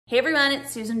Hey everyone,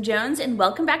 it's Susan Jones and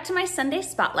welcome back to my Sunday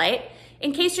Spotlight.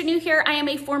 In case you're new here, I am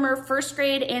a former first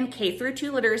grade and K through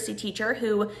 2 literacy teacher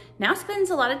who now spends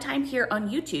a lot of time here on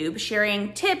YouTube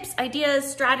sharing tips, ideas,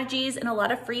 strategies, and a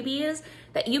lot of freebies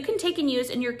that you can take and use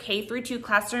in your K through 2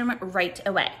 classroom right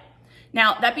away.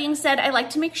 Now, that being said, I like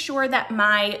to make sure that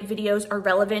my videos are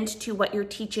relevant to what you're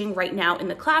teaching right now in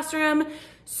the classroom.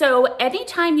 So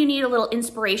anytime you need a little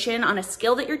inspiration on a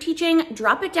skill that you're teaching,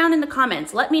 drop it down in the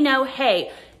comments. Let me know,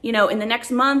 hey, in the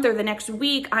next month or the next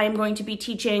week, I am going to be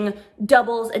teaching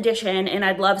doubles addition and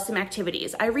I'd love some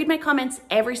activities. I read my comments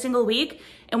every single week.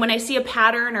 And when I see a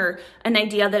pattern or an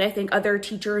idea that I think other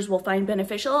teachers will find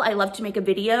beneficial, I love to make a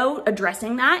video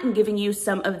addressing that and giving you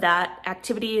some of that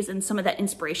activities and some of that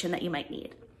inspiration that you might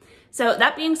need. So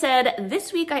that being said,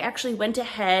 this week I actually went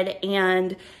ahead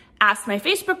and asked my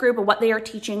Facebook group what they are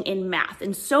teaching in math.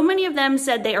 And so many of them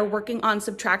said they are working on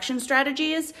subtraction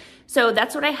strategies. So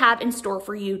that's what I have in store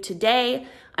for you today.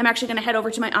 I'm actually gonna head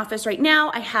over to my office right now.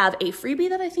 I have a freebie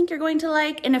that I think you're going to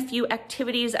like and a few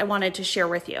activities I wanted to share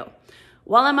with you.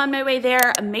 While I'm on my way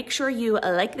there, make sure you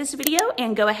like this video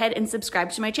and go ahead and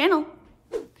subscribe to my channel.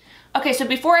 Okay, so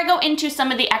before I go into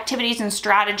some of the activities and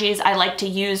strategies I like to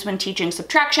use when teaching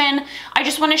subtraction, I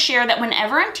just want to share that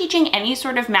whenever I'm teaching any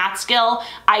sort of math skill,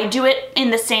 I do it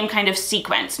in the same kind of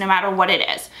sequence, no matter what it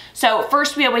is. So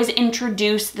first, we always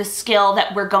introduce the skill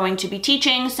that we're going to be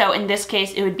teaching. So in this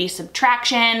case, it would be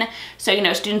subtraction. So,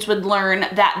 students would learn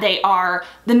that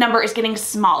the number is getting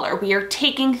smaller. We are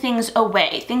taking things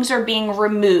away. Things are being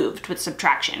removed with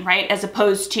subtraction, right? As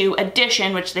opposed to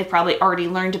addition, which they've probably already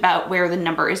learned about, where the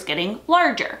number is getting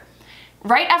larger.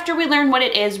 Right after we learn what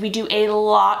it is, we do a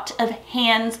lot of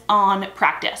hands-on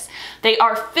practice. They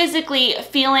are physically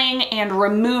feeling and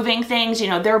removing things.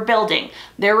 They're building,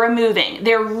 they're removing,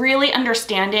 they're really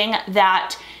understanding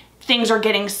that things are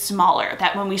getting smaller,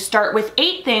 that when we start with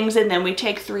 8 things and then we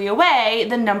take 3 away,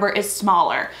 the number is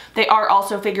smaller. They are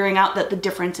also figuring out that the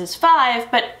difference is 5,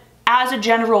 but as a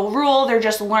general rule, they're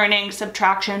just learning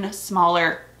subtraction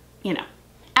smaller,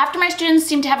 After my students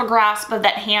seem to have a grasp of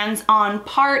that hands-on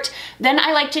part, then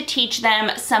I like to teach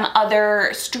them some other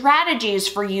strategies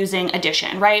for using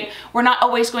addition, right? We're not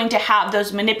always going to have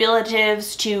those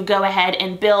manipulatives to go ahead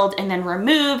and build and then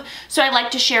remove. So I like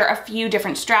to share a few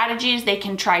different strategies they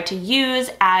can try to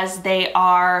use as they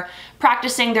are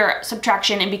practicing their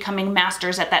subtraction and becoming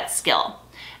masters at that skill.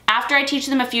 After I teach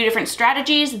them a few different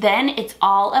strategies, then it's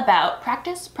all about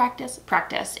practice, practice,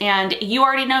 practice. And you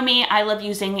already know me, I love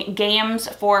using games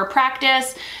for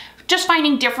practice, just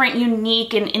finding different,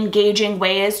 unique, and engaging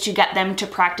ways to get them to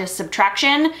practice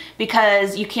subtraction,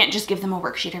 because you can't just give them a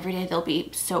worksheet every day, they'll be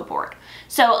so bored.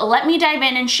 So let me dive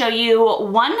in and show you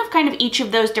one of kind of each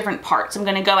of those different parts. I'm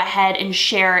gonna go ahead and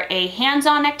share a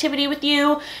hands-on activity with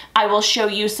you. I will show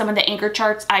you some of the anchor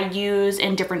charts I use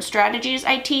and different strategies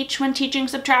I teach when teaching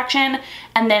subtraction.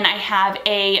 And then I have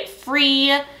a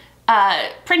free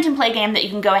print and play game that you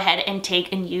can go ahead and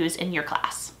take and use in your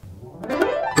class.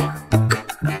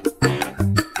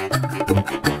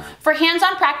 For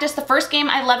hands-on practice, the first game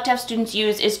I love to have students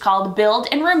use is called Build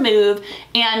and Remove.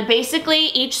 And basically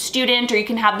each student, or you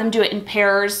can have them do it in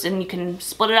pairs and you can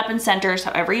split it up in centers,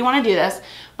 however you want to do this,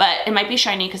 but it might be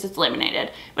shiny because it's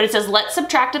laminated. But it says, let's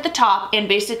subtract at the top, and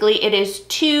basically it is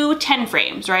 2 10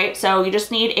 frames, right? So you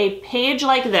just need a page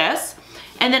like this.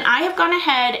 And then I have gone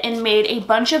ahead and made a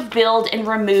bunch of build and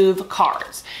remove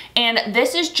cards. And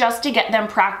this is just to get them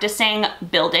practicing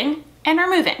building and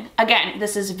removing. Again,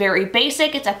 this is very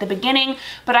basic, it's at the beginning,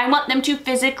 but I want them to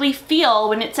physically feel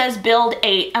when it says build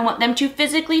 8, I want them to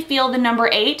physically feel the number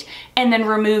 8 and then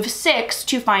remove 6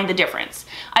 to find the difference.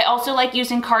 I also like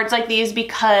using cards like these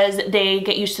because they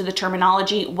get used to the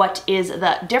terminology, what is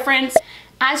the difference?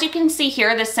 As you can see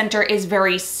here, the center is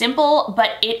very simple,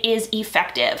 but it is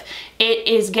effective. It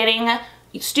is getting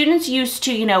students used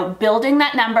to, building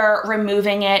that number,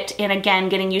 removing it, and again,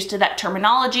 getting used to that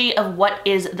terminology of what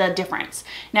is the difference.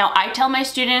 Now, I tell my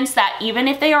students that even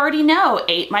if they already know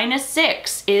 8 minus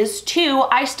 6 is 2,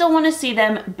 I still want to see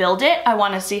them build it. I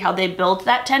want to see how they build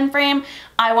that 10 frame.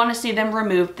 I want to see them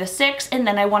remove the 6, and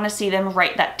then I want to see them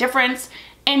write that difference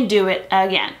and do it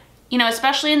again.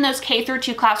 Especially in those K through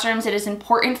 2 classrooms, it is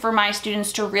important for my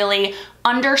students to really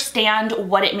understand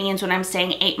what it means when I'm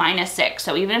saying 8 minus 6.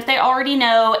 So even if they already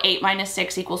know 8 minus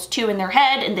 6 equals 2 in their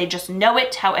head and they just know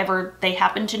it however they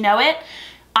happen to know it,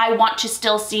 I want to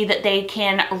still see that they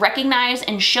can recognize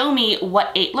and show me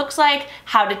what 8 looks like,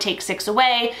 how to take 6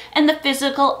 away, and the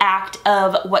physical act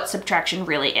of what subtraction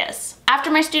really is. After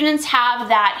my students have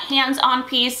that hands-on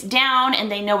piece down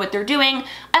and they know what they're doing,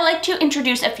 I like to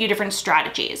introduce a few different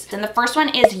strategies. And the first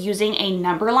one is using a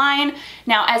number line.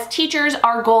 Now, as teachers,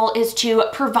 our goal is to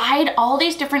provide all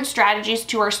these different strategies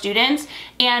to our students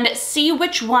and see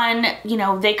which one,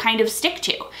 they kind of stick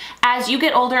to. As you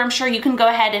get older, I'm sure you can go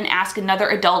ahead and ask another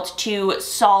adult to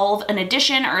solve an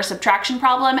addition or a subtraction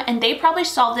problem, and they probably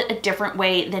solved it a different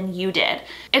way than you did.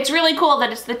 It's really cool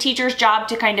that it's the teacher's job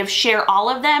to kind of share all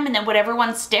of them, and then whatever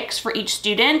one sticks for each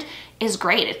student is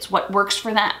great. It's what works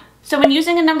for them. So when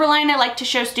using a number line, I like to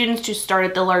show students to start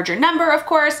at the larger number, of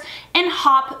course, and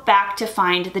hop back to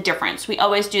find the difference. We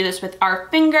always do this with our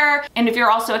finger. And if you're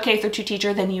also a K-2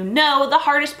 teacher, then you know the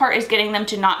hardest part is getting them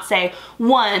to not say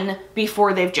 1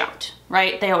 before they've jumped,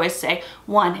 right? They always say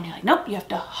 1, and you're like, nope, you have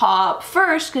to hop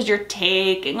first because you're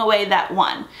taking away that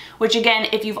 1. Which again,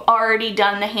 if you've already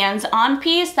done the hands-on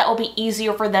piece, that will be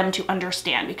easier for them to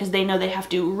understand because they know they have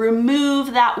to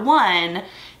remove that 1.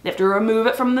 They have to remove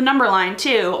it from the number line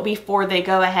too before they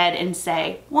go ahead and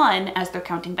say 1 as they're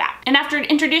counting back. And after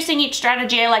introducing each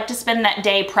strategy, I like to spend that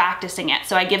day practicing it.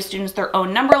 So I give students their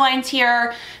own number lines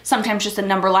here, sometimes just a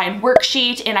number line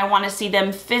worksheet, and I want to see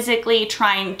them physically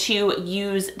trying to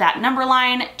use that number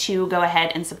line to go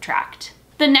ahead and subtract.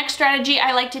 The next strategy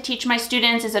I like to teach my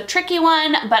students is a tricky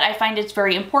one, but I find it's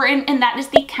very important, and that is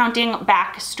the counting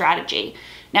back strategy.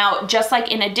 Now, just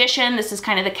like in addition, this is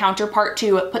kind of the counterpart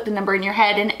to put the number in your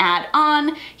head and add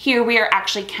on. Here we are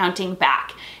actually counting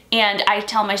back. And I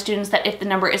tell my students that if the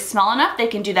number is small enough, they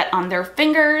can do that on their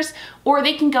fingers, or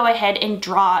they can go ahead and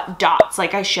draw dots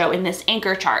like I show in this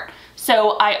anchor chart.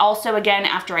 So I also, again,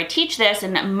 after I teach this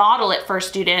and model it for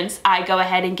students, I go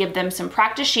ahead and give them some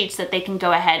practice sheets that they can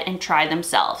go ahead and try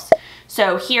themselves.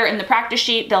 So here in the practice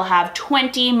sheet, they'll have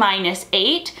 20 minus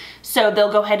 8. So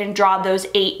they'll go ahead and draw those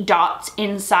 8 dots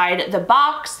inside the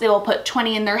box. They will put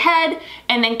 20 in their head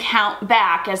and then count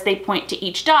back as they point to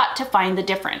each dot to find the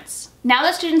difference. Now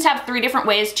the students have 3 different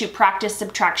ways to practice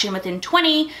subtraction within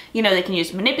 20. They can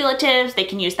use manipulatives, they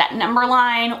can use that number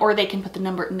line, or they can put the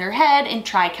number in their head and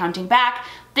try counting back.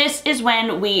 This is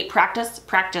when we practice,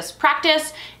 practice,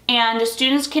 practice, and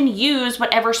students can use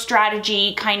whatever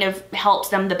strategy kind of helps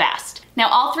them the best. Now,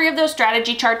 all 3 of those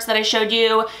strategy charts that I showed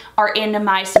you are in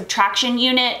my subtraction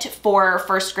unit for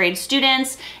first grade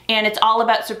students, and it's all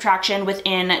about subtraction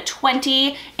within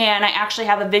 20, and I actually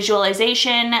have a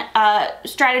visualization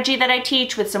strategy that I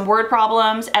teach with some word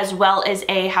problems, as well as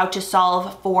a how to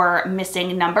solve for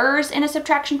missing numbers in a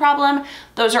subtraction problem.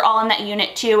 Those are all in that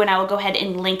unit too, and I will go ahead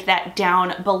and link that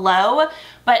down below.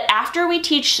 But after we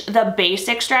teach the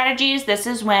basic strategies, this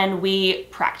is when we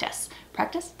practice.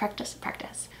 Practice, practice,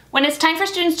 practice. When it's time for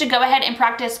students to go ahead and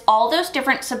practice all those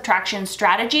different subtraction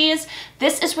strategies,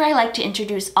 this is where I like to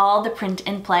introduce all the print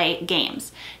and play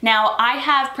games. Now, I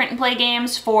have print and play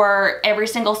games for every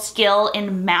single skill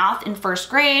in math in first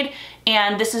grade,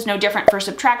 and this is no different for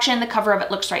subtraction. The cover of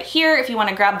it looks right here if you want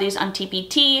to grab these on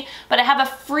TPT, but I have a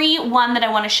free one that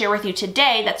I want to share with you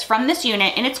today that's from this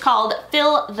unit, and it's called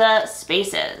Fill the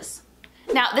Spaces.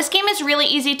 Now, this game is really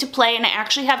easy to play, and I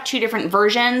actually have 2 different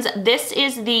versions. This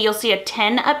is you'll see a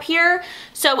 10 up here.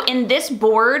 So in this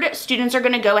board, students are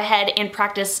gonna go ahead and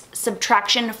practice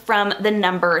subtraction from the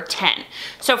number 10.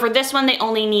 So for this one, they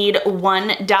only need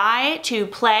 1 die to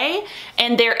play.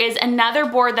 And there is another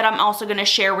board that I'm also gonna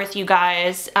share with you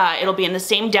guys. It'll be in the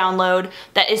same download,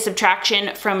 that is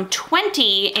subtraction from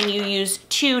 20, and you use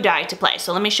 2 die to play.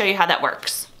 So let me show you how that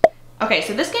works. Okay,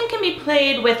 so this game can be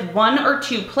played with 1 or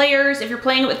 2 players. If you're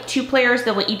playing it with 2 players,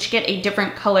 they will each get a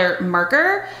different color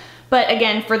marker. But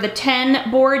again, for the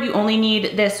 10 board, you only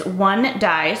need this 1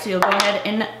 die. So you'll go ahead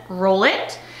and roll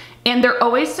it. And they're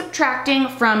always subtracting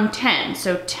from 10.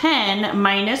 So 10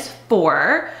 minus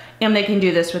 4. And they can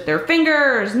do this with their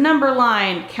fingers, number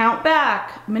line, count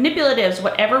back, manipulatives,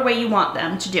 whatever way you want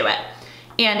them to do it.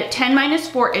 And 10 minus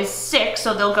 4 is 6.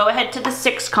 So they'll go ahead to the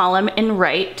 6 column and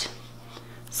write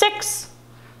 6.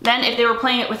 Then if they were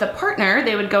playing it with a partner,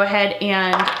 they would go ahead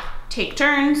and take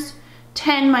turns.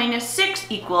 10 minus 6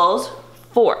 equals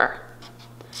 4.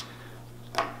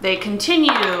 They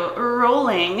continue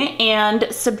rolling and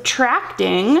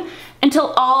subtracting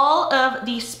until all of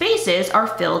the spaces are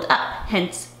filled up,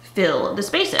 hence fill the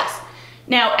spaces.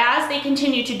 Now, as they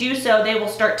continue to do so, they will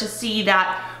start to see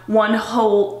that one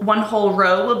whole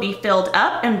row will be filled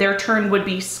up and their turn would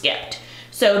be skipped.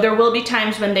 So there will be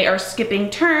times when they are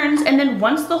skipping turns, and then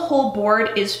once the whole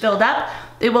board is filled up,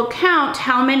 they will count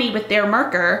how many with their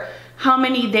marker, how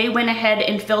many they went ahead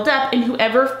and filled up, and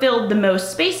whoever filled the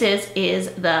most spaces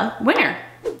is the winner.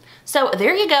 So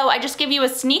there you go. I just gave you a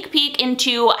sneak peek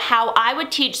into how I would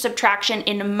teach subtraction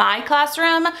in my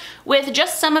classroom with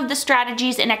just some of the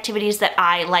strategies and activities that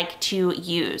I like to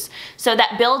use. So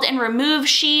that build and remove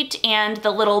sheet and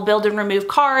the little build and remove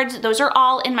cards, those are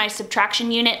all in my subtraction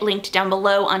unit linked down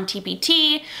below on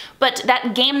TPT. But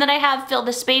that game that I have, Fill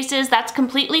the Spaces, that's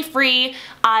completely free.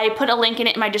 I put a link in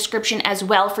it in my description as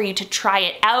well for you to try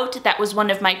it out. That was one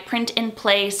of my print and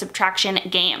play subtraction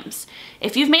games.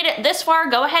 If you've made it this far,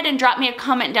 go ahead and drop me a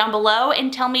comment down below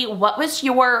and tell me what was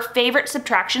your favorite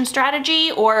subtraction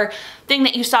strategy or thing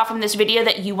that you saw from this video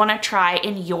that you want to try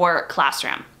in your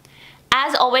classroom.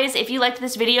 As always, if you liked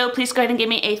this video, please go ahead and give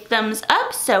me a thumbs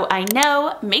up so I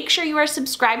know. Make sure you are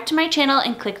subscribed to my channel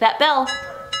and click that bell.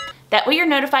 That way you're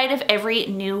notified of every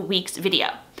new week's video.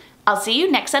 I'll see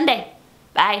you next Sunday.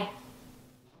 Bye.